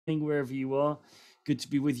wherever you are. Good to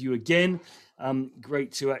be with you again.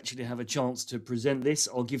 Great to actually have a chance to present this.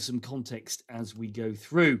 I'll give some context as we go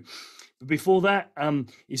through. But before that,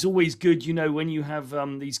 it's always good, when you have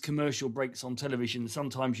these commercial breaks on television,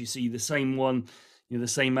 sometimes you see the same one, the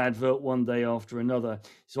same advert one day after another.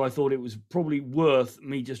 So I thought it was probably worth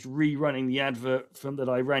me just rerunning the advert that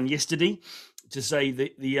I ran yesterday to say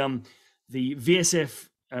that the VSF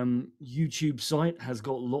YouTube site has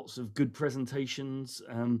got lots of good presentations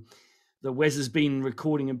that Wes has been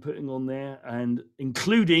recording and putting on there, and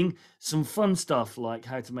including some fun stuff like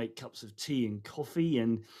how to make cups of tea and coffee,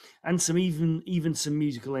 and some even some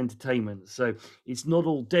musical entertainment. So it's not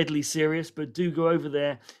all deadly serious, but do go over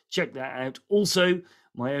there, check that out. Also,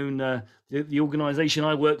 my own the organization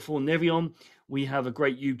I work for, Nevion, we have a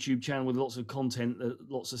great YouTube channel with lots of content,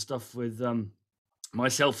 lots of stuff with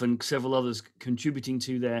myself and several others contributing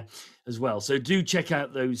to there as well. So do check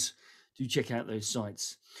out those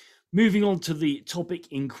sites. Moving on to the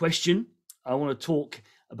topic in question, I want to talk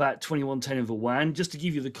about 2110 over WAN. Just to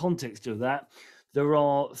give you the context of that, there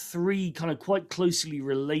are three kind of quite closely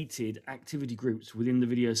related activity groups within the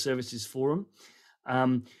Video Services Forum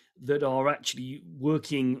that are actually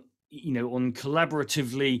working on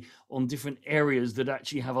collaboratively on different areas that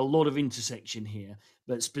actually have a lot of intersection here.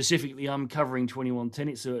 But specifically, I'm covering 2110.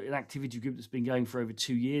 It's an activity group that's been going for over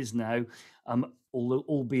 2 years now,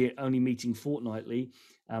 albeit only meeting fortnightly,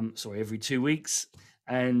 every 2 weeks.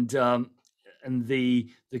 And the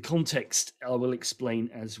context I will explain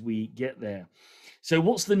as we get there. So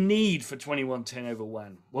what's the need for 2110 over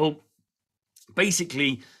WAN? Well,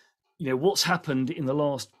 basically, what's happened in the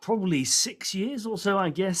last probably 6 years or so, I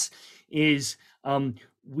guess, is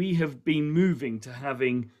we have been moving to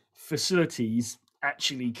having facilities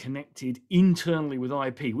actually connected internally with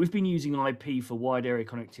IP. We've been using IP for wide area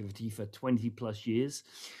connectivity for 20 plus years,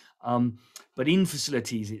 but in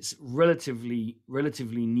facilities it's relatively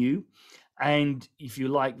new. And if you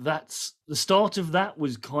like, that's the start of that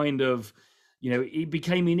was kind of, it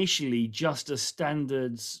became initially just a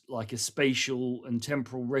standards, like a spatial and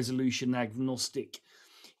temporal resolution agnostic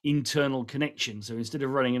internal connection. So instead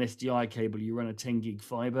of running an SDI cable, you run a 10 gig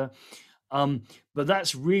fiber. But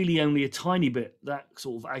that's really only a tiny bit. That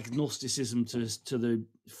sort of agnosticism to the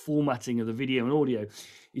formatting of the video and audio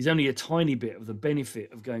is only a tiny bit of the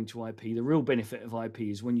benefit of going to IP. The real benefit of IP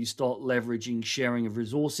is when you start leveraging sharing of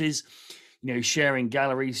resources, sharing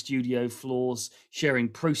gallery, studio floors, sharing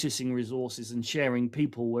processing resources, and sharing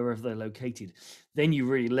people wherever they're located. Then you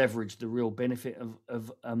really leverage the real benefit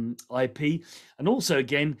of IP. And also,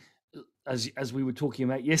 again, as we were talking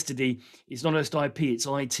about yesterday, it's not just IP, it's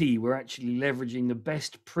IT. We're actually leveraging the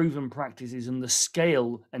best proven practices and the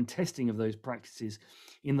scale and testing of those practices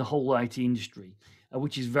in the whole IT industry,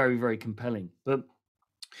 which is very, very compelling. But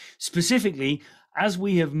specifically, as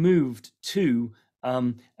we have moved to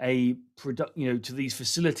to these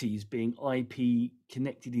facilities being IP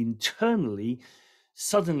connected internally,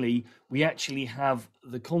 suddenly we actually have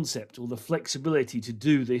the concept or the flexibility to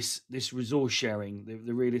do this resource sharing,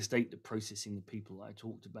 the real estate, the processing, the people I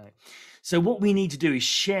talked about. So what we need to do is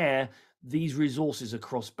share these resources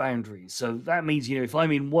across boundaries. So that means, if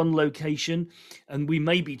I'm in one location, and we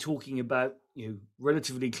may be talking about,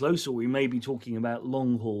 relatively close, or we may be talking about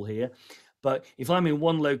long haul here, but if I'm in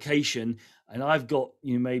one location and I've got,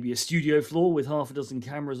 maybe a studio floor with half a dozen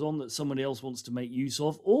cameras on that somebody else wants to make use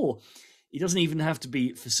of, or it doesn't even have to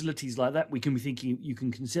be facilities like that. We can be thinking, you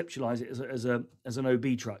can conceptualize it as an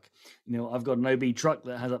OB truck. I've got an OB truck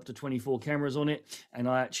that has up to 24 cameras on it, and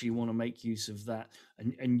I actually want to make use of that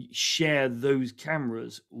and share those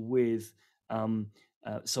cameras with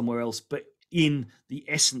somewhere else, but in the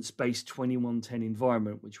essence-based 2110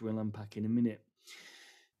 environment, which we'll unpack in a minute.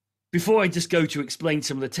 Before I just go to explain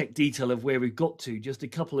some of the tech detail of where we've got to, just a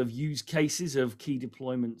couple of use cases of key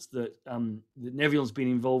deployments that Nevion's been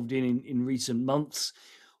involved in recent months.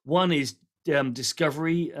 One is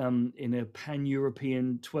Discovery in a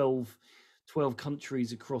pan-European 12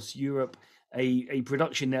 countries across Europe, a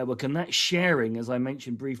production network. And that sharing, as I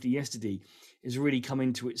mentioned briefly yesterday, is really come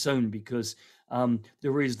into its own because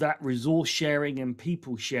there is that resource sharing and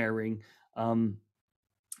people sharing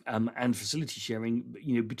and facility sharing,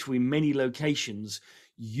 between many locations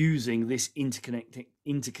using this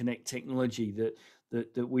interconnect technology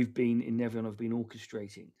that we've been in Nevion have been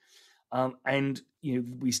orchestrating. And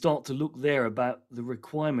we start to look there about the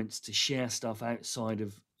requirements to share stuff outside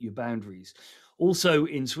of your boundaries. Also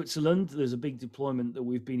in Switzerland, there's a big deployment that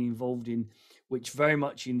we've been involved in, which very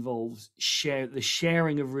much involves the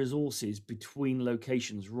sharing of resources between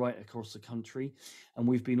locations right across the country, and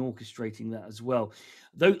we've been orchestrating that as well.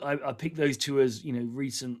 Though I picked those two as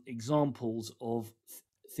recent examples of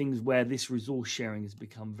things where this resource sharing has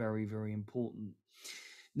become very, very important.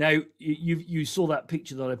 Now, you saw that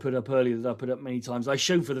picture that I put up earlier, that I put up many times. I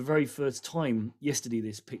showed for the very first time yesterday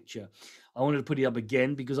this picture. I wanted to put it up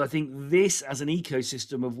again because I think this, as an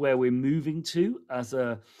ecosystem of where we're moving to as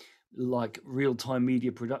a like real-time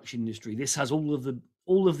media production industry, this has all of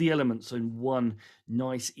the elements in one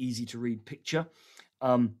nice, easy to read picture.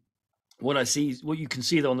 What I see is what you can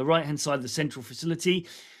see there on the right hand side, the central facility,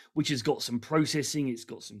 which has got some processing, it's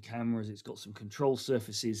got some cameras, it's got some control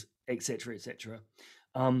surfaces, etc., etc.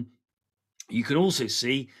 You can also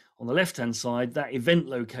see on the left hand side that event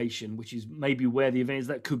location, which is maybe where the event is.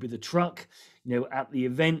 That could be the truck, at the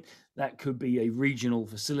event. That could be a regional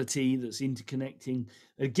facility that's interconnecting.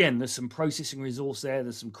 Again, there's some processing resource there,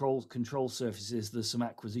 there's some control surfaces, there's some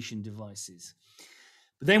acquisition devices.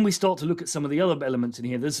 But then we start to look at some of the other elements in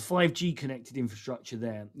here. There's 5G connected infrastructure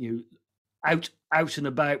there, out and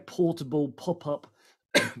about, portable, pop-up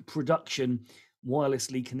production,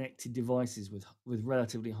 wirelessly connected devices with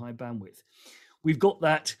relatively high bandwidth. We've got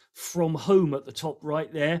that from home at the top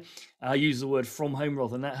right there. I use the word from home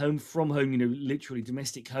rather than at home. From home, literally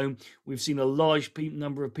domestic home. We've seen a large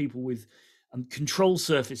number of people with control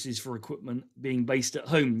surfaces for equipment being based at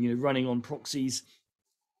home, running on proxies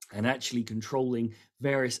and actually controlling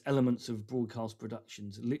various elements of broadcast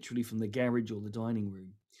productions, literally from the garage or the dining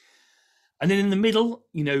room. And then in the middle,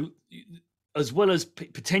 as well as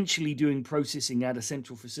potentially doing processing at a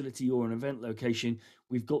central facility or an event location,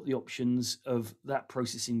 we've got the options of that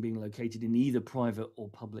processing being located in either private or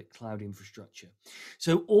public cloud infrastructure.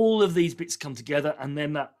 So all of these bits come together, and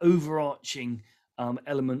then that overarching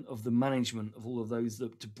element of the management of all of those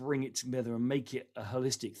to bring it together and make it a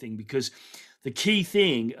holistic thing. Because the key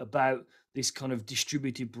thing about this kind of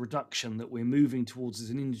distributed production that we're moving towards as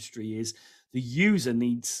an industry is the user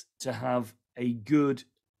needs to have a good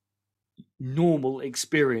normal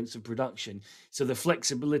experience of production. So the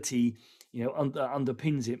flexibility,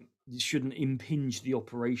 underpins it shouldn't impinge the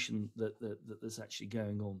operation that's actually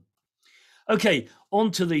going on. Okay,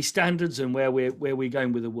 on to the standards and where we're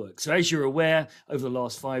going with the work. So as you're aware, over the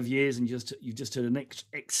last 5 years, and you've just heard an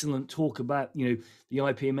excellent talk about the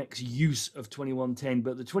IPMX use of 2110,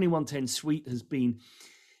 but the 2110 suite has been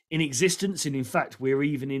in existence, and in fact, we're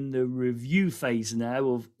even in the review phase now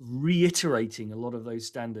of reiterating a lot of those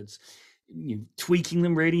standards, tweaking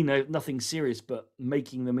them really, nothing serious, but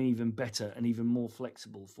making them even better and even more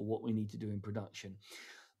flexible for what we need to do in production.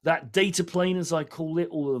 That data plane, as I call it,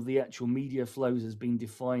 all of the actual media flows has been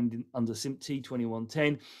defined under SMPTE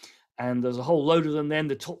 2110. And there's a whole load of them then.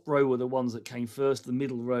 The top row are the ones that came first. The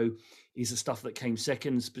middle row is the stuff that came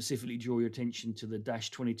second. Specifically draw your attention to the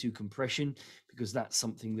 -22 compression, because that's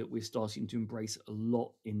something that we're starting to embrace a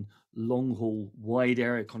lot in long-haul, wide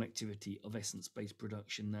area connectivity of essence-based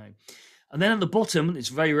production now. And then at the bottom, it's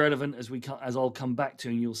very relevant as I'll come back to,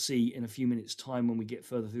 and you'll see in a few minutes' time when we get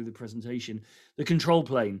further through the presentation, the control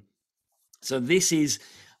plane. So this is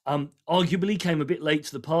arguably came a bit late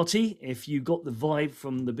to the party. If you got the vibe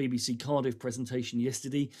from the BBC Cardiff presentation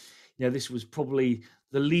yesterday, this was probably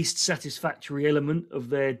the least satisfactory element of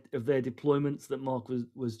their deployments that Mark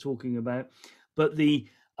was talking about. But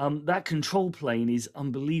that control plane is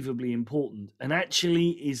unbelievably important, and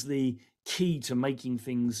actually is the key to making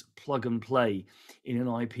things plug and play in an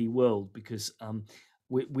IP world, because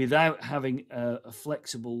without having a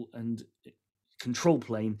flexible and control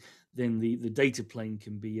plane, then the data plane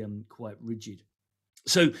can be quite rigid.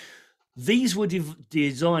 So these were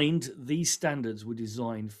these standards were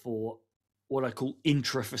designed for what I call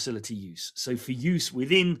intra-facility use. So for use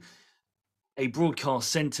within a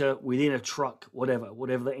broadcast center, within a truck,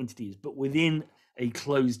 whatever that entity is, but within a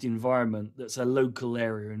closed environment that's a local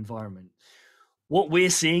area environment. What we're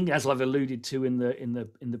seeing, as I've alluded to in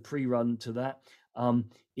the pre-run to that,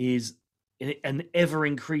 is an ever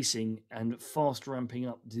increasing and fast ramping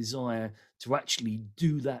up desire to actually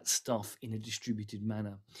do that stuff in a distributed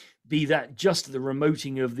manner. Be that just the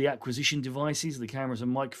remoting of the acquisition devices, the cameras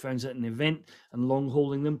and microphones at an event and long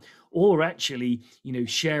hauling them, or actually,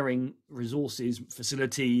 sharing resources,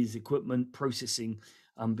 facilities, equipment, processing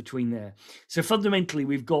between there. So fundamentally,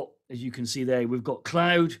 we've got, as you can see there, we've got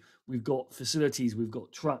cloud, we've got facilities, we've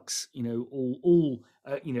got trucks, all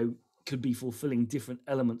could be fulfilling different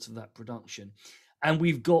elements of that production. And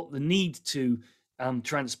we've got the need to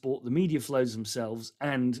transport the media flows themselves,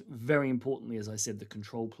 and very importantly, as I said, the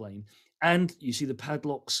control plane. And you see the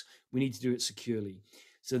padlocks, we need to do it securely.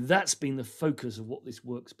 So that's been the focus of what this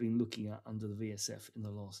work's been looking at under the VSF in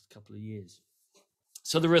the last couple of years.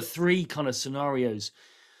 So there are three kind of scenarios,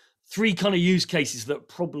 three kind of use cases that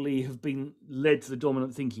probably have been led to the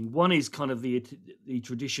dominant thinking. One is kind of the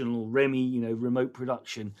traditional REMI, remote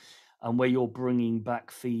production, where you're bringing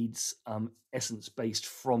back feeds, essence based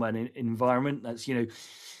from an environment. That's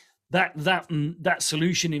that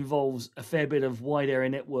solution involves a fair bit of wide area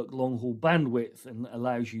network long haul bandwidth and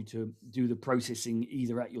allows you to do the processing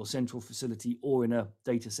either at your central facility or in a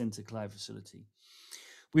data center cloud facility.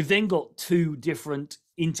 We've then got two different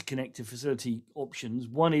interconnected facility options.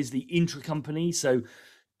 One is the intra-company, so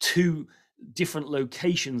two different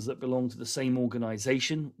locations that belong to the same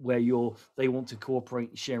organization where they want to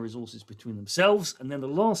cooperate and share resources between themselves. And then the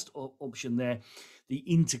last option there, the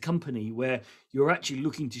intercompany, where you're actually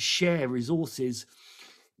looking to share resources,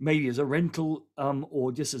 maybe as a rental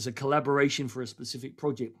or just as a collaboration for a specific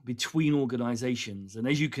project between organizations. And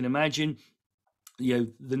as you can imagine,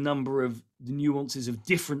 the number of the nuances of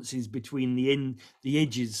differences between the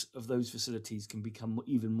edges of those facilities can become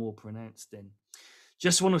even more pronounced then.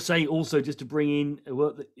 Just want to say also, just to bring in a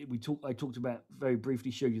work that I talked about very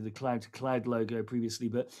briefly, showed you the cloud to cloud logo previously,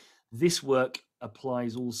 but this work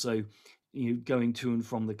applies also going to and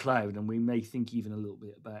from the cloud, and we may think even a little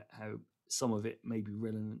bit about how some of it may be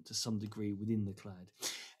relevant to some degree within the cloud.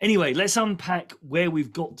 Anyway, let's unpack where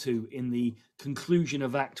we've got to in the conclusion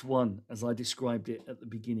of Act 1, as I described it at the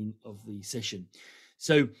beginning of the session.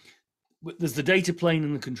 So there's the data plane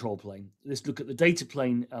and the control plane. Let's look at the data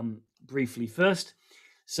plane briefly first.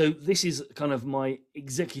 So this is kind of my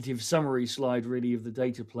executive summary slide, really, of the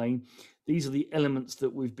data plane. These are the elements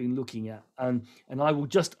that we've been looking at, and I will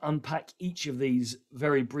just unpack each of these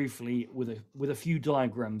very briefly with a few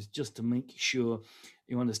diagrams just to make sure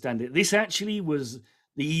you understand it. This actually was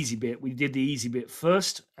the easy bit. We did the easy bit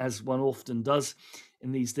first, as one often does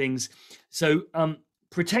in these things. So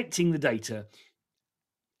protecting the data.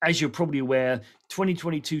 As you're probably aware,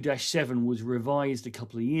 2022-7 was revised a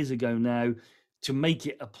couple of years ago now to make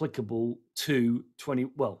it applicable to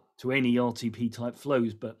any RTP type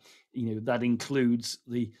flows, but that includes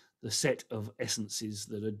the set of essences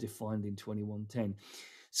that are defined in 2110.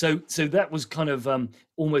 So that was kind of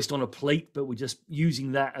almost on a plate, but we're just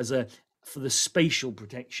using that for the spatial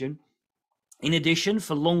protection. In addition,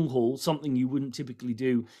 for long haul, something you wouldn't typically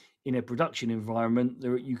do in a production environment,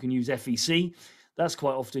 you can use FEC. That's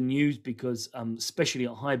quite often used because, especially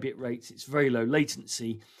at high bit rates, it's very low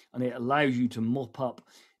latency and it allows you to mop up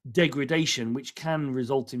degradation, which can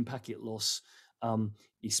result in packet loss,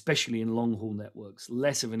 especially in long haul networks.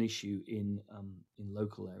 Less of an issue in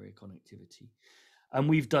local area connectivity. And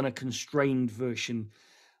we've done a constrained version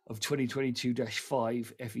of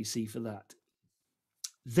 2022-5 FEC for that.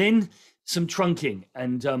 Then some trunking,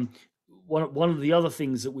 and one of the other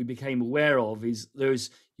things that we became aware of is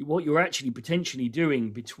what you're actually potentially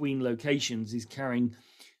doing between locations is carrying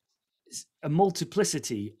a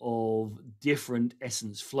multiplicity of different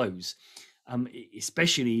essence flows,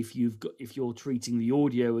 especially if you're treating the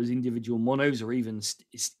audio as individual monos or even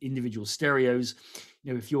individual stereos.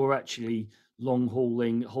 If you're actually long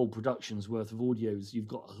hauling whole productions worth of audios, you've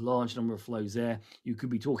got a large number of flows there. You could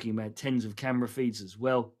be talking about tens of camera feeds as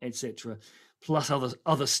well, etc., plus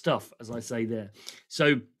other stuff, as I say there.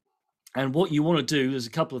 So, and what you want to do, there's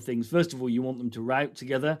a couple of things. First of all, you want them to route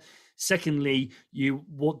together. Secondly, you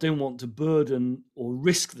don't want to burden or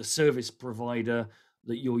risk the service provider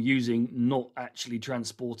that you're using not actually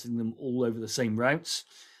transporting them all over the same routes.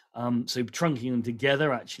 So trunking them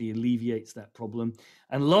together actually alleviates that problem.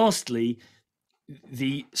 And lastly,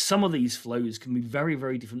 some of these flows can be very,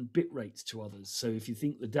 very different bit rates to others. So if you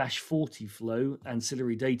think the -40 flow,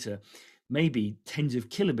 ancillary data, maybe tens of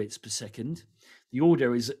kilobits per second, the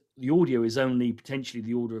audio is only potentially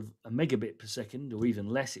the order of a megabit per second, or even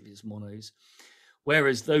less if it's monos.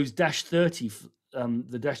 Whereas those -30,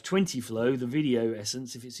 the -20 flow, the video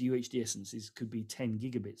essence, if it's a UHD essence, could be 10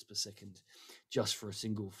 gigabits per second just for a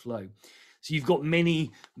single flow. So you've got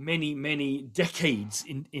many, many, many decades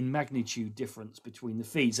in magnitude difference between the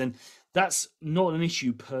feeds. And that's not an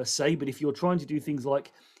issue per se, but if you're trying to do things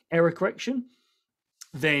like error correction,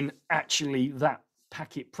 then actually that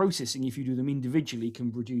packet processing, if you do them individually,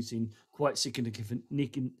 can produce in quite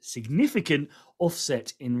significant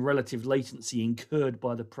offset in relative latency incurred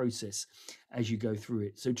by the process as you go through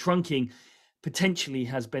it. So trunking potentially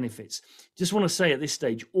has benefits. Just want to say at this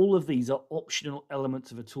stage, all of these are optional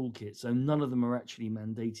elements of a toolkit, so none of them are actually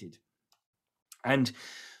mandated. And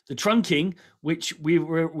the trunking, which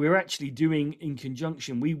we're actually doing in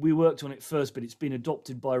conjunction, we worked on it first, but it's been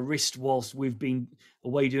adopted by RIST whilst we've been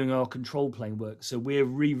away doing our control plane work. So we're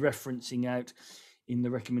re-referencing out in the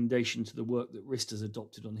recommendation to the work that RIST has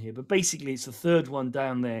adopted on here. But basically, it's the third one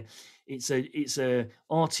down there. It's a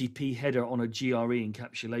RTP header on a GRE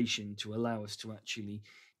encapsulation to allow us to actually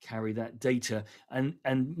carry that data. And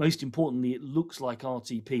most importantly, it looks like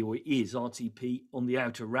RTP, or it is RTP on the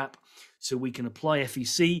outer wrap. So we can apply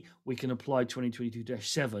FEC, we can apply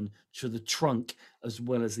 2022-7 to the trunk as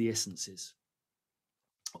well as the essences.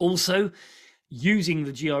 Also, using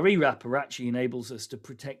the GRE wrapper actually enables us to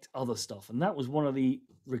protect other stuff. And that was one of the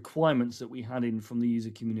requirements that we had in from the user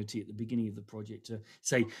community at the beginning of the project, to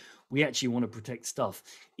say, we actually want to protect stuff.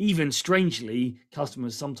 Even strangely,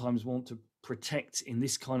 customers sometimes want to protect in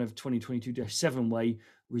this kind of 2022-7 way,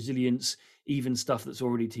 resilience, even stuff that's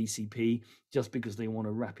already TCP, just because they want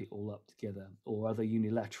to wrap it all up together, or other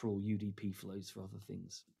unilateral UDP flows for other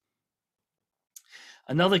things.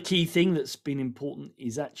 Another key thing that's been important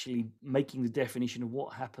is actually making the definition of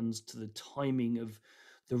what happens to the timing of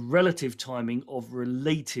the relative timing of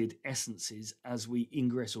related essences as we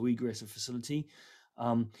ingress or egress a facility,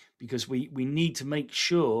 because we need to make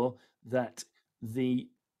sure that the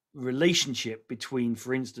relationship between,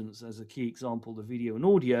 for instance, as a key example, the video and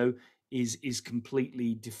audio is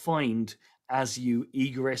completely defined as you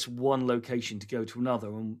egress one location to go to another.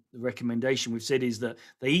 And the recommendation we've said is that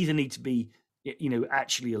they either need to be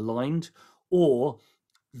actually aligned, or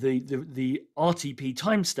the RTP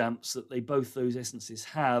timestamps that both those essences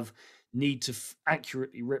have need to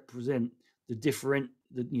accurately represent the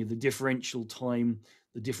differential time,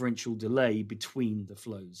 the differential delay between the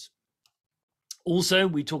flows. Also,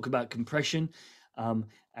 we talk about compression,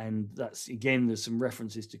 and that's, again, there's some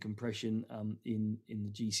references to compression in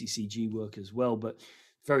the GCCG work as well, but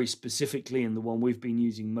very specifically, and the one we've been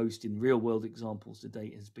using most in real world examples to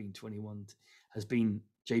date has been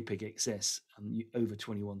JPEG XS over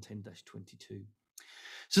 2110-22.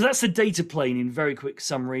 So that's the data plane in very quick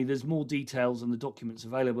summary. There's more details and the documents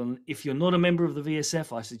available. And if you're not a member of the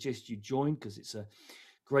VSF, I suggest you join, because it's a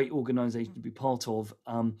great organization to be part of.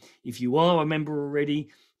 If you are a member already,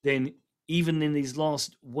 then even in these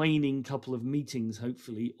last waning couple of meetings,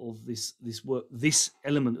 hopefully, of this work, this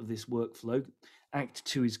element of this workflow, Act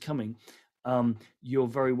 2 is coming, you're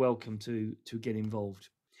very welcome to get involved.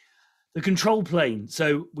 The control plane.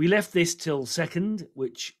 So we left this till second,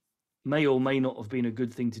 which may or may not have been a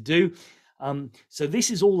good thing to do. So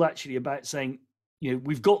this is all actually about saying,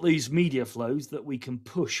 we've got these media flows that we can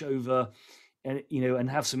push over, and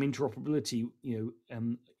have some interoperability,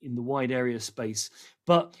 in the wide area space.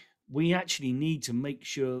 But we actually need to make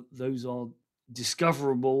sure those are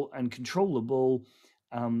discoverable and controllable.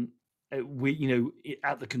 At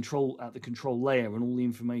the control layer, and all the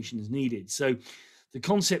information is needed. So the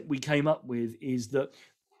concept we came up with is that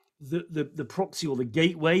the proxy or the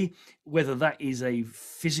gateway, whether that is a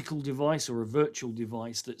physical device or a virtual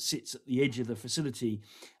device that sits at the edge of the facility,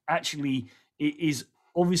 actually it is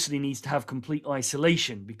obviously needs to have complete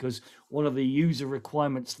isolation, because one of the user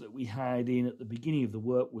requirements that we had in at the beginning of the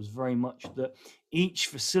work was very much that each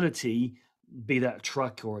facility, be that a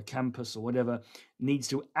truck or a campus or whatever, needs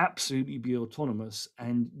to absolutely be autonomous,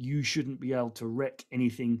 and you shouldn't be able to wreck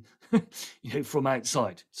anything from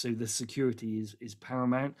outside. So the security is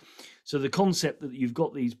paramount. So the concept that you've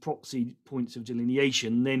got these proxy points of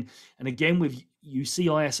delineation, and again, you see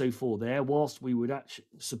ISO 4 there, whilst we would actually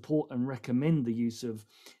support and recommend the use of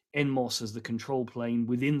NMOS as the control plane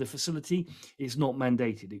within the facility, it's not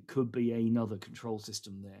mandated. It could be another control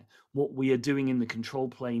system there. What we are doing in the control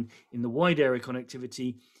plane in the wide area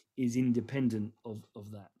connectivity is independent of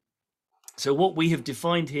that. So what we have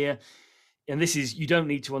defined here, and this is, you don't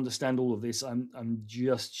need to understand all of this, I'm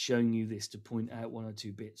just showing you this to point out one or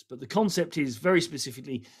two bits, but the concept is very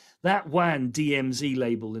specifically that WAN DMZ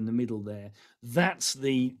label in the middle there, that's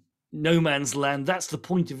the no man's land, that's the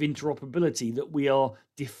point of interoperability that we are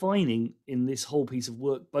defining in this whole piece of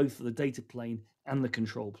work, both for the data plane and the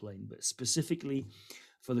control plane. But specifically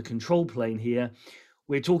for the control plane here,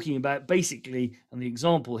 we're talking about basically, and the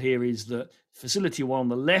example here is that facility 1 on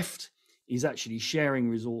the left is actually sharing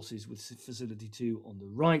resources with facility 2 on the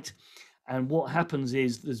right. And what happens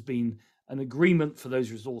is there's been an agreement for those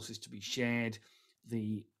resources to be shared.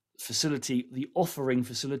 The offering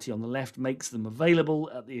facility on the left makes them available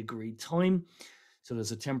at the agreed time. So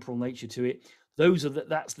there's a temporal nature to it.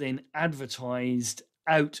 That's then advertised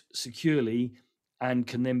out securely and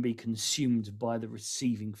can then be consumed by the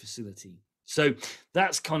receiving facility. So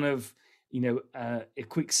that's kind of, a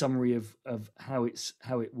quick summary of how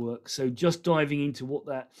it works. So just diving into what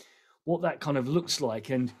that kind of looks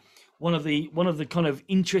like, and one of the kind of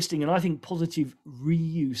interesting and I think positive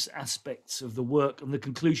reuse aspects of the work and the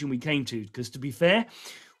conclusion we came to, because to be fair,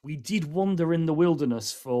 We did wander in the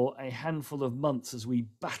wilderness for a handful of months as we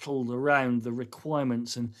battled around the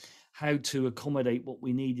requirements and how to accommodate what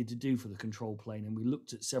we needed to do for the control plane. And we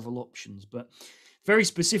looked at several options, but very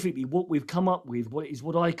specifically, what we've come up with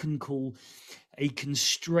what I can call a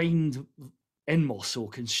constrained NMOS or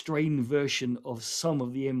constrained version of some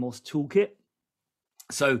of the NMOS toolkit.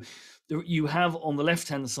 So you have on the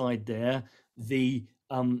left-hand side there the,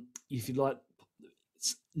 if you like,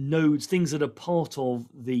 nodes, things that are part of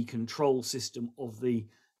the control system of the,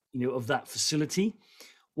 of that facility.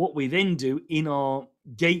 What we then do in our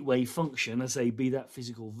gateway function, as be that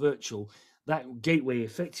physical virtual, that gateway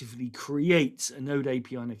effectively creates a node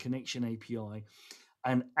API and a connection API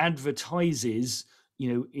and advertises,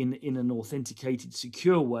 in an authenticated,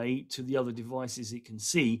 secure way to the other devices it can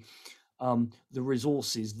see, the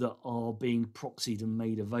resources that are being proxied and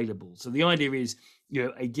made available. So the idea is,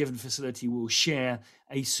 a given facility will share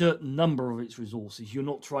a certain number of its resources. You're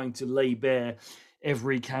not trying to lay bare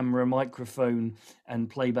every camera, microphone, and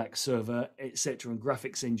playback server, etc., and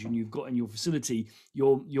graphics engine you've got in your facility.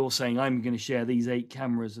 You're saying, I'm going to share these 8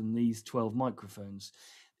 cameras and these 12 microphones.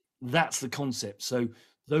 That's the concept. So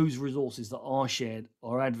those resources that are shared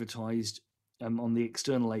are advertised on the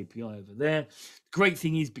external API over there. The great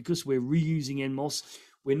thing is, because we're reusing NMOS,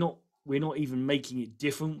 we're not even making it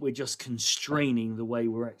different. We're just constraining the way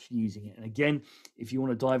we're actually using it. And again, if you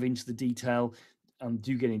want to dive into the detail,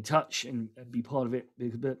 do get in touch and be part of it.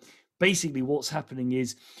 But basically, what's happening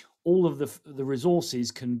is all of the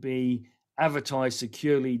resources can be advertised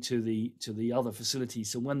securely to the other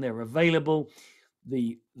facilities. So when they're available,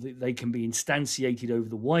 they can be instantiated over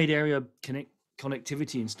the wide area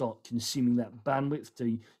connectivity and start consuming that bandwidth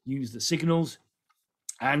to use the signals.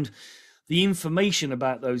 And the information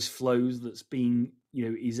about those flows that's being,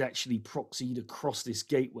 is actually proxied across this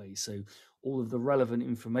gateway. So all of the relevant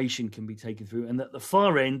information can be taken through, and at the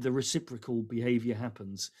far end, the reciprocal behavior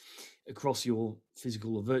happens across your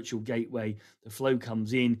physical or virtual gateway. The flow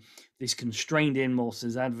comes in, this constrained NMOS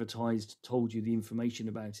has advertised, told you the information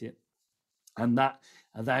about it, and that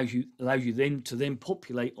allows you then to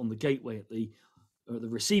populate on the gateway at the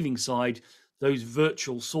receiving side those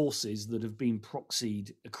virtual sources that have been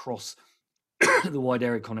proxied across the wide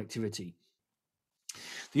area connectivity.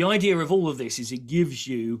 The idea of all of this is it gives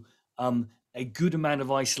you a good amount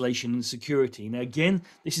of isolation and security. Now, again,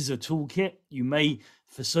 this is a toolkit. You may,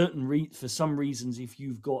 for some reasons, if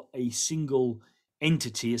you've got a single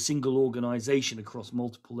entity, a single organization across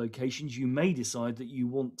multiple locations, you may decide that you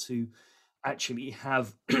want to actually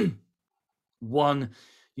have one,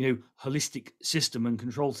 holistic system and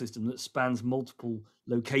control system that spans multiple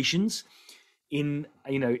locations. In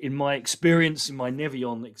my experience, in my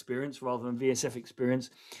Nevion experience rather than VSF experience,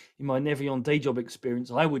 in my Nevion day job experience,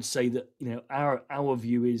 I would say that our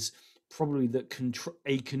view is probably that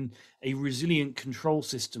a resilient control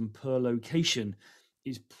system per location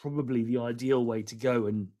is probably the ideal way to go.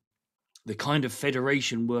 And the kind of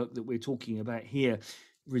federation work that we're talking about here,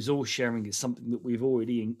 resource sharing, is something that we've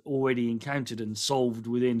already encountered and solved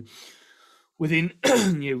within within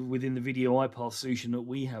the video iPath solution that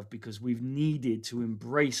we have, because we've needed to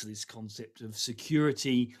embrace this concept of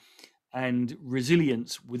security and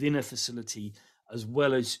resilience within a facility, as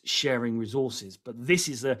well as sharing resources. But this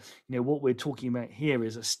is what we're talking about here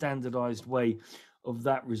is a standardized way of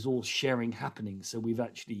that resource sharing happening. So we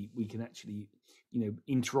can actually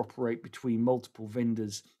interoperate between multiple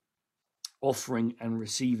vendors offering and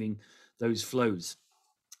receiving those flows.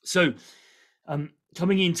 So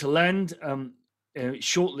coming into land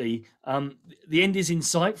shortly, the end is in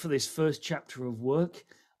sight for this first chapter of work.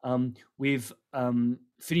 We've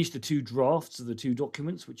finished the 2 drafts of the 2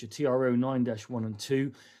 documents, which are TRO 9-1 and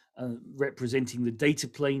 2, representing the data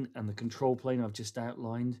plane and the control plane I've just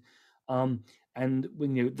outlined. And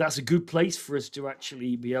that's a good place for us to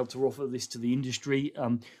actually be able to offer this to the industry.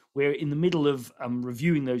 We're in the middle of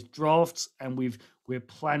reviewing those drafts, and we're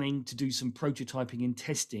planning to do some prototyping and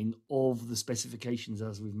testing of the specifications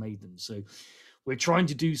as we've made them. So we're trying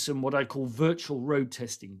to do some what I call virtual road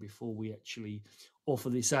testing before we actually offer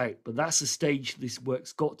this out. But that's the stage this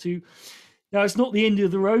work's got to. Now, it's not the end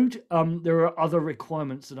of the road. There are other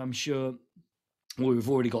requirements that I'm sure we've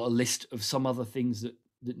already got a list of some other things that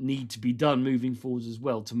need to be done moving forward as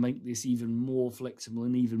well to make this even more flexible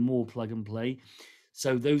and even more plug and play.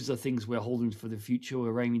 So those are things we're holding for the future.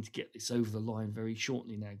 We're aiming to get this over the line very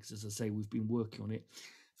shortly now, because as I say, we've been working on it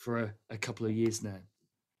for a couple of years now.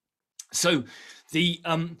 So the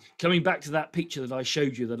coming back to that picture that I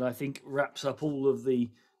showed you, that I think wraps up all of the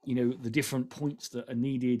the different points that are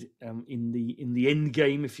needed in the end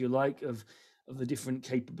game, if you like, of of the different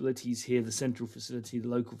capabilities here, the central facility, the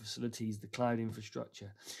local facilities, the cloud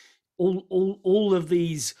infrastructure. All of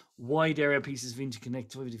these wide area pieces of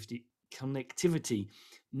connectivity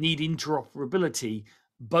need interoperability,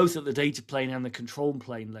 both at the data plane and the control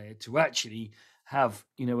plane layer, to actually have,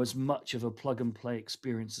 you know, as much of a plug and play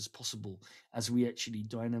experience as possible as we actually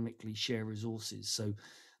dynamically share resources. So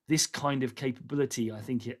this kind of capability, I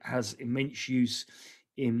think it has immense use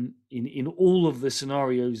in all of the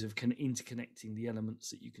scenarios of interconnecting the elements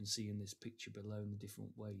that you can see in this picture below in the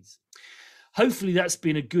different ways. Hopefully that's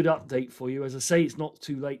been a good update for you. As I say, it's not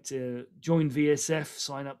too late to join VSF,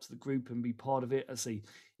 sign up to the group and be part of it. As I say,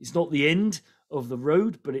 it's not the end of the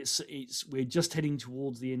road, but we're just heading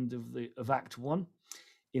towards the end of Act 1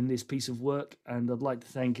 in this piece of work. And I'd like to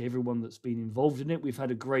thank everyone that's been involved in it. We've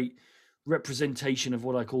had a great representation of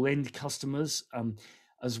what I call end customers,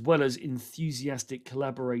 as well as enthusiastic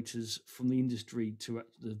collaborators from the industry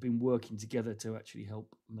that have been working together to actually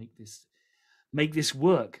help make this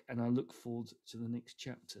work. And I look forward to the next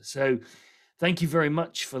chapter. So thank you very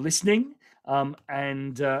much for listening.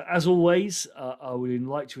 As always, I would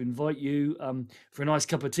like to invite you for a nice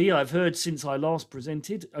cup of tea. I've heard since I last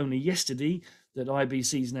presented, only yesterday, that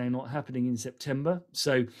IBC is now not happening in September.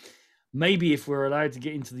 So maybe if we're allowed to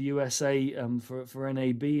get into the USA for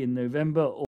NAB in November,